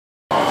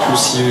Ou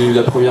si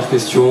la première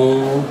question,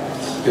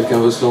 si quelqu'un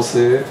veut se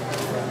lancer.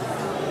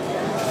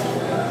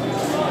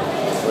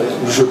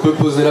 Je peux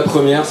poser la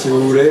première si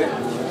vous voulez.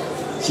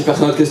 Si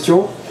personne n'a de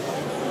questions?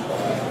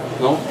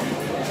 Non?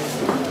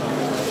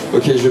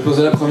 Ok, je vais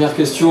poser la première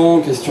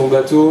question, question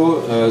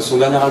bateau. Son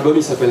dernier album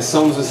il s'appelle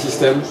Sound the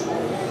System.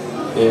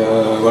 Et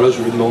voilà, je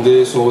vais lui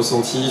demander son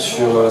ressenti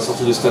sur la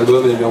sortie de cet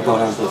album et lui en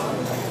parler un peu.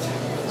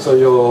 So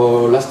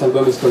your last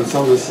album is called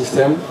Sound the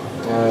System.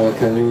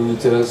 Can you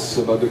tell us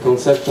about the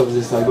concept of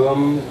this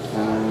album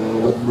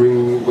and what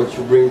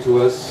you bring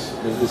to us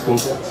with this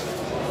concept?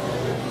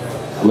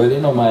 Well, you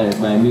know,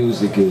 my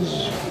music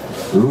is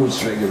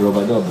roots reggae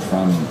rubber-dub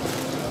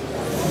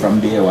from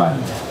day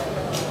one.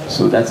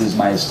 So that is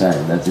my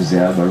style, that is the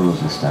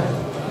Alborosie style.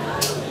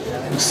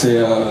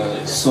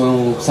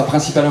 Sa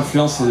principale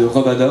influence c'est le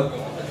rubber-dub,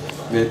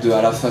 mais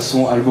à la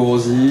façon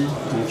Alborosie.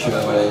 Donc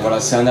voilà,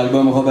 c'est un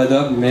album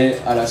rubber-dub, mais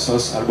à la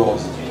sauce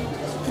Alborosie.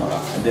 Voilà.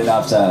 And then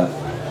after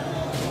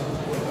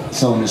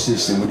Sound the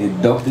System, we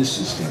did Dub the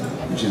System,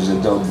 which is a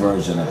dub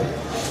version of it.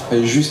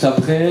 Et juste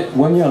après,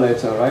 1 year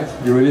later, right?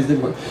 You released it.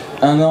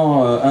 Un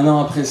an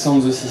après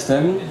Sound the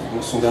System,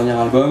 donc son dernier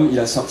album, il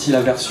a sorti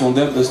la version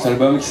dub de cet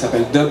album qui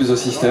s'appelle Dub the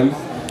System.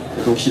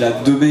 Et donc il a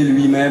dubé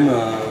lui-même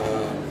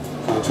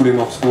tous les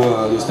morceaux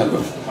de cet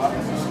album.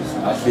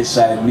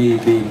 Beside me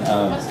being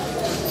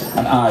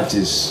an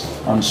artist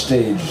on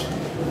stage,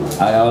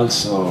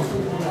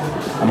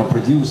 I'm a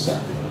producer.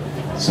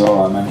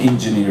 So I'm an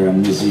engineer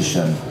and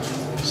musician.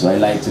 So I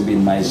like to be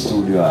in my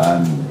studio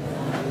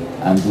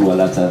and do a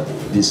lot of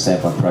this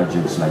type of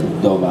projects like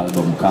dub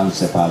album,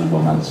 concept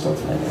album and stuff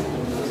like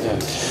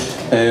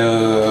that. Et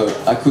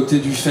à côté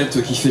du fait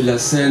qu'il fait de la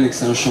scène et que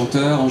c'est un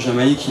chanteur, en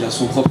Jamaïque il a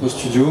son propre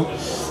studio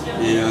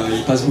et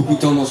il passe beaucoup de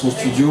temps dans son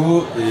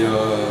studio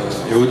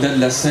et au-delà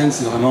de la scène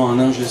c'est vraiment un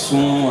ingé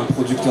son, un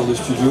producteur de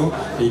studio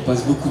et il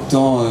passe beaucoup de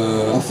temps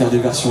à faire des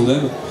versions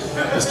dub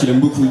parce qu'il aime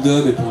beaucoup le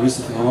dub et pour lui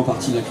ça fait vraiment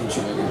partie de la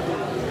culture.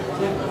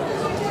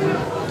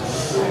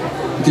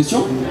 Une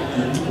question?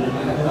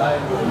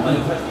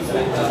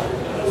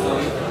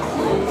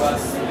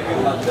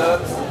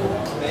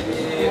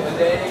 Maybe a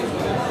day,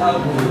 how do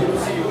you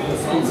see you in the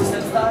sound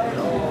system style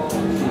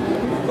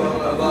or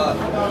about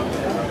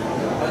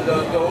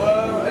the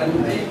world and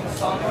the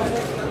sound?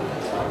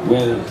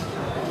 Well,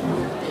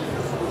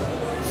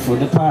 for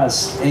the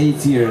past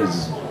 8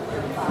 years,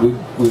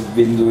 we've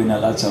been doing a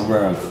lot of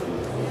work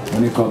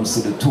when it comes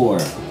to the tour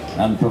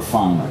and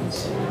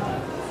performance.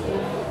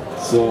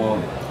 So,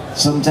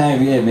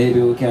 sometime, yeah,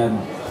 maybe we can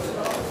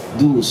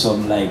do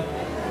some like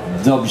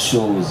dub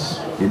shows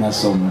in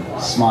some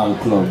small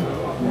club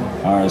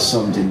or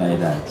something like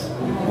that.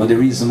 But the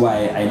reason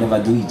why I never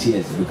do it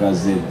yet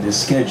because the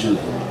schedule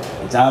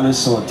it's always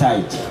so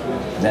tight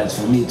that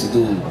for me to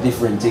do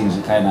different things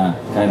is kind of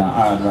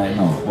hard right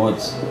now. But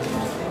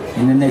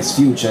in the next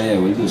future, yeah,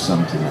 we'll do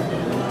something like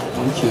that.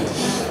 Ok,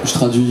 je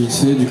traduis vite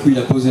fait. Du coup, il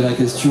a posé la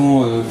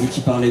question, vu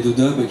qu'il parlait de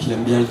dub, qu'il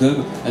aime bien le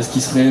dub, est-ce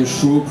qu'il serait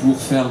chaud pour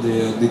faire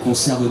des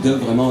concerts de dub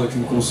vraiment avec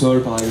une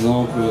console par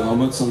exemple, en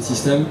mode sound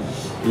system?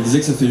 Il disait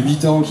que ça fait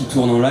 8 ans qu'il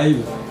tourne en live,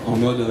 en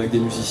mode avec des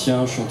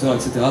musiciens, chanteurs,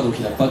 etc. Donc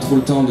il n'a pas trop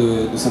le temps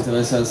de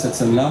s'intéresser à cette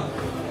scène-là.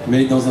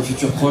 Mais dans un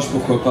futur proche,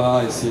 pourquoi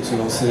pas essayer de se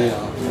lancer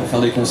à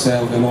faire des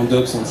concerts vraiment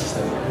dub sound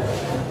system.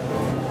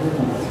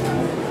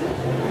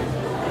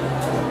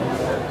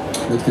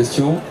 Autre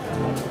question?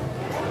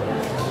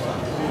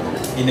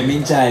 In the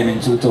meantime, in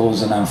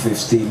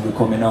 2015, we're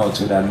coming out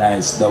with a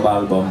nice dub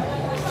album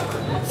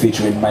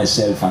featuring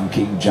myself and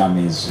King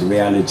Jammy's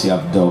Reality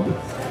of Dub.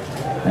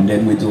 And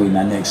then we're doing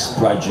our next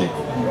project,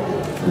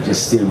 which is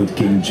still with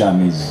King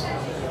Jammy's.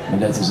 And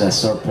that is a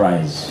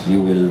surprise,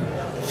 you will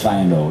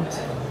find out.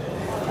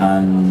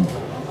 And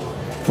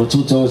for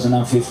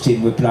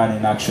 2015, we're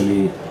planning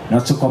actually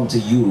not to come to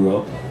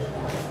Europe,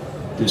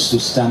 just to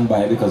stand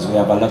by because we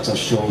have a lot of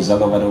shows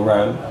all over the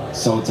world.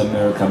 South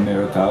America,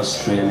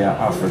 Australia,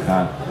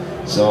 Africa.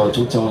 So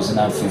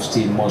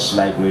 2015, most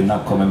likely we're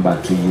not coming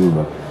back to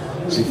Europe.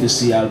 So if you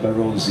see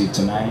Alborosie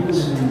tonight,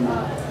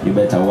 you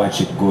better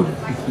watch it good.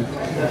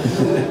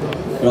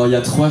 Alors il y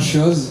a 3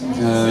 choses.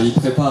 Il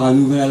prépare un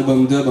nouvel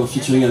album dub en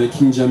featuring avec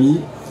King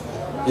Jammy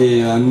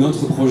et un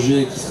autre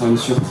projet qui sera une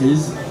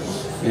surprise.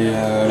 Et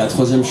la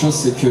 3e chose,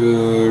 c'est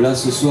que là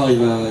ce soir,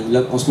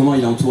 en ce moment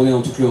il est en tournée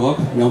dans toute l'Europe,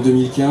 mais en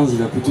 2015 il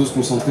va plutôt se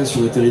concentrer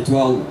sur des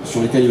territoires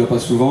sur lesquels il va pas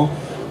souvent,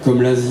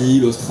 comme l'Asie,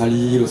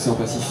 l'Australie, l'océan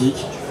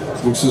Pacifique.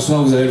 Donc ce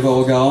soir vous allez le voir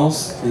au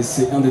Garance et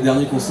c'est un des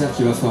derniers concerts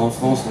qu'il va faire en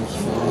France, donc il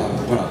faudra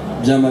voilà,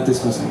 bien mater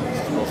ce concert.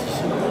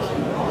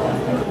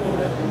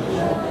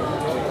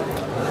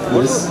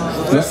 Yes.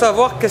 Je voudrais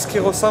savoir qu'est-ce qu'il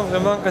ressent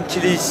vraiment quand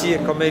il est ici,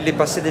 comme il est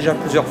passé déjà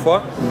plusieurs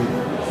fois.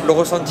 Le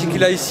ressenti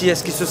qu'il a ici,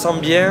 est-ce qu'il se sent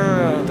bien?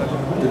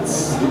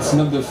 It's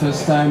not the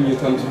first time you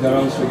come to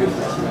Garance Reggae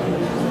Festival.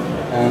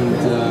 And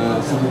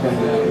I think you can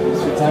be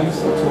 3 times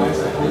or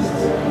twice at least.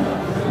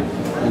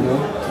 You know?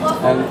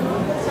 And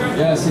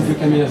yeah, I think you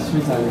came here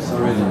 3 times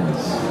already.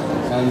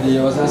 And he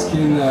was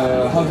asking,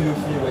 how do you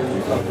feel when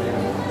you come here?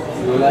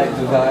 Do you like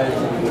the vibe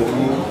and the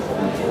mood?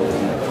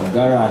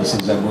 Garance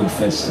is a good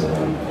festival.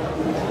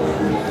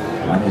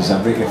 and it's a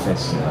reggae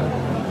festival.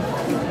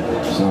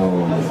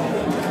 So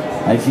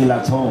I feel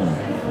at home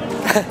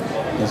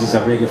because it's a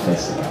reggae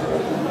festival.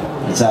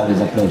 It's always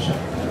a pleasure.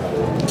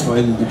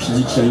 Ouais, donc il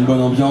dit qu'il y a une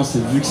bonne ambiance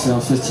et vu que c'est un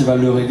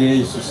festival de reggae,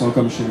 il se sent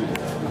comme chez lui.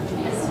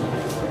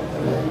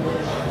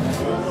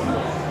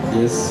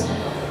 Yes.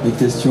 Des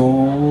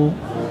questions?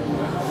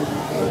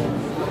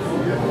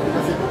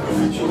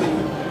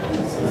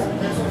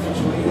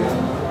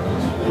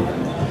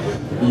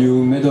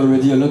 You made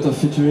already a lot of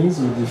featurings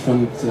with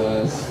different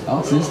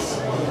artists.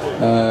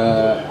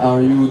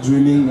 Are you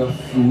dreaming of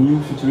new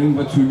featuring?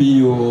 What will be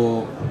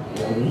your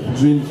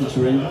dream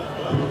featuring?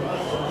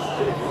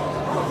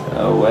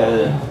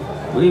 Well,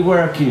 we're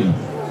working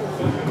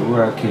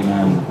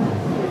and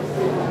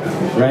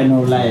right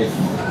now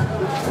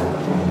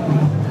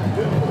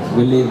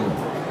we live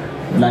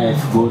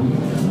life good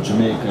in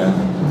Jamaica.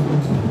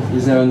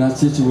 Is there an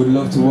artist you would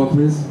love to work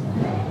with?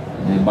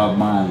 Bob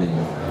Marley.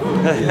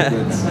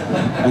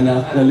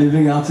 A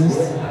living artist?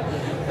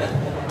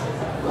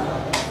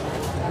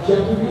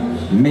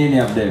 Many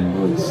of them,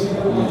 but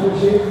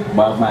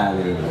Bob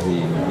Marley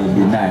would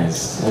be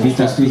nice.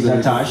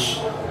 Peter Tosh,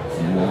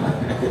 you know.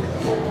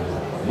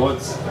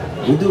 But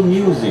we do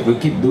music, we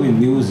keep doing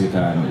music,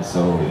 and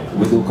so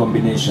we do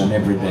combination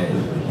every day.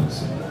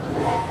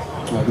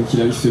 Ouais, donc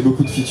il fait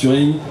beaucoup de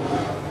featuring.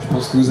 Je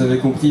pense que vous avez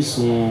compris,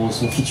 son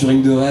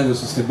featuring de rêve,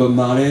 ce serait Bob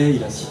Marley.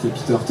 Il a cité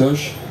Peter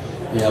Tosh.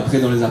 Et après,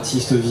 dans les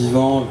artistes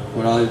vivants,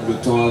 voilà, le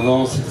temps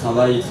avance, il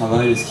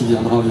travaille, et ce qui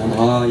viendra,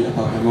 viendra. Il n'a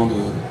pas vraiment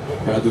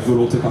de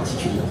volonté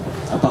particulière,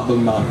 à part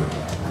Bob Marley.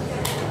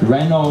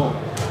 Right now,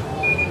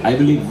 I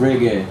believe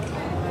reggae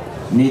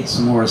needs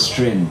more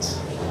strength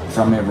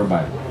from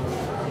everybody.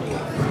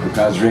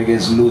 Because reggae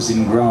is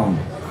losing ground.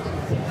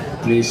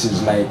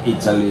 Places like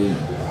Italy,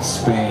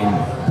 Spain,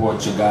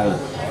 Portugal,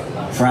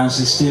 France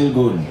is still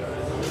good.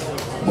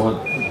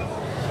 But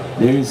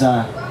there is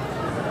a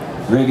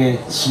reggae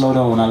slow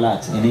down a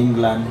lot in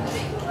England.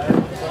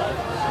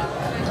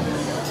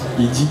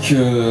 Il dit que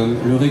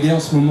le reggae en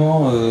ce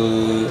moment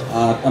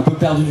a un peu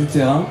perdu du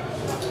terrain,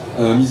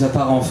 mis à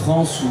part en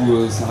France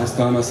où ça reste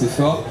quand même assez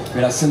fort.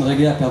 Mais la scène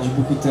reggae a perdu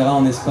beaucoup de terrain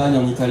en Espagne,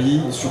 en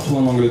Italie et surtout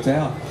en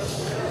Angleterre.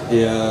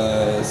 Et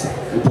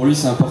pour lui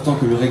c'est important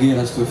que le reggae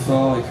reste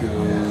fort et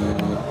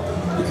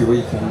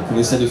qu'on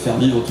essaie de faire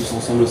vivre tous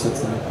ensemble cette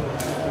scène.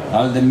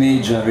 All the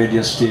major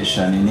radio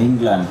stations in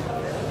England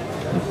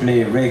they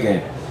play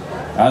reggae.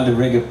 All the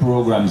reggae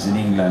programs in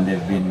England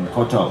have been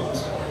cut out.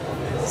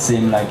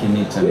 Same like in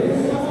Italy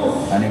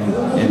and in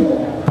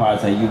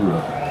part of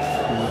Europe.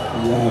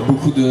 Il y a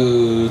beaucoup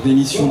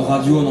d'émissions de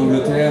radio en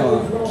Angleterre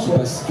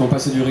qui ont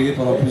passé du reggae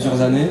pendant plusieurs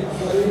années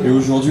et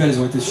aujourd'hui elles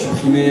ont été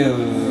supprimées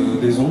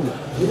des ondes.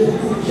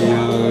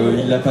 Et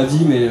il l'a pas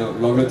dit, mais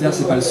l'Angleterre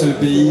c'est pas le seul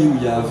pays où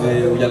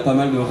il y a pas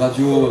mal de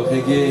radios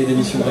reggae et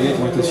d'émissions de reggae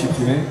qui ont été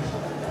supprimées.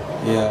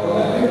 Et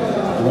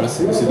voilà,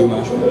 c'est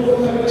dommage.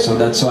 So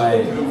that's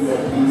why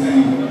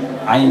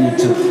I need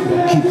to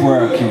keep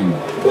working.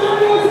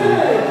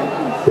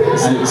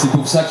 C'est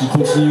pour ça qu'il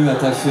continue à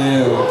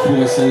taffer pour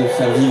essayer de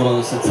faire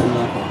vivre cette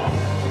scène-là.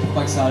 Pour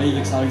pas que ça arrive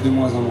et que ça arrive de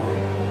moins en moins.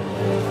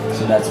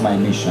 So that's my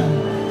mission.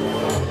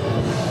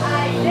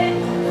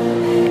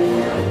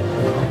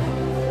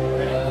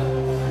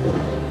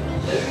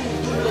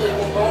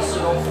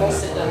 En France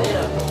cette année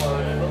là, pour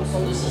l'album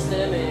Centre de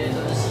Système et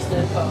Note de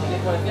Système par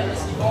reggae.fr.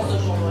 Qu'est-ce qu'ils pensent de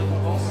ce genre de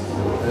récompense?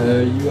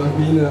 You have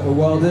been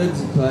awarded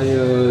by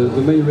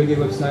the main reggae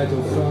website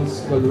of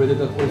France called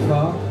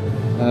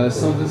reggae.fr,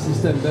 Sound the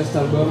System Best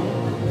Album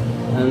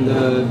and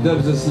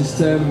Dub the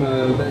System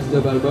Best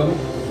Dub Album.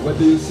 What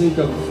do you think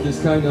of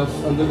this kind of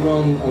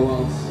underground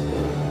awards?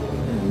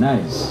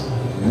 Nice.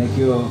 Make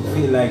you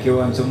feel like you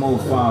want to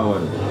move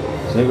forward.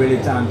 So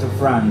really turn to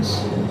France.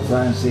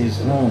 France is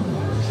home.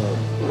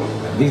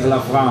 Vive la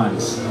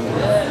France!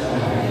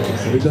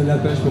 Ça lui donne la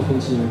pêche pour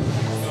continuer.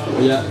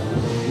 Il y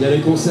a les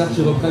concerts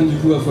qui reprennent, du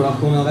coup il va falloir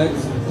qu'on arrête.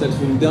 Peut-être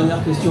une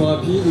dernière question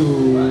rapide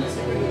ou...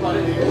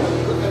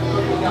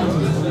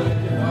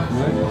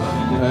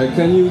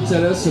 Can you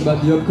tell us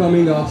about the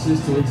upcoming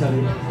artists in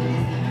Italy?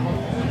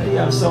 We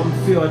have some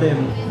few of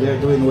them, they're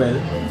doing well.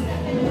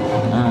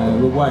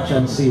 We'll watch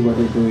and see what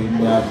they're doing.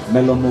 We have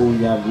Melomo,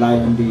 we have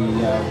Lion D,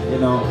 we have,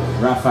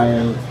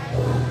 Raphael.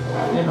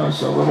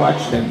 So we'll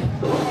watch them.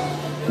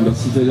 Donc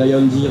c'était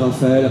Lion D,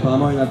 Raphaël,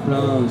 apparemment il y en a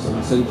plein sur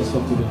la scène qui se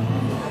portent bien.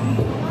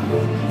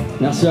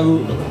 Merci à vous.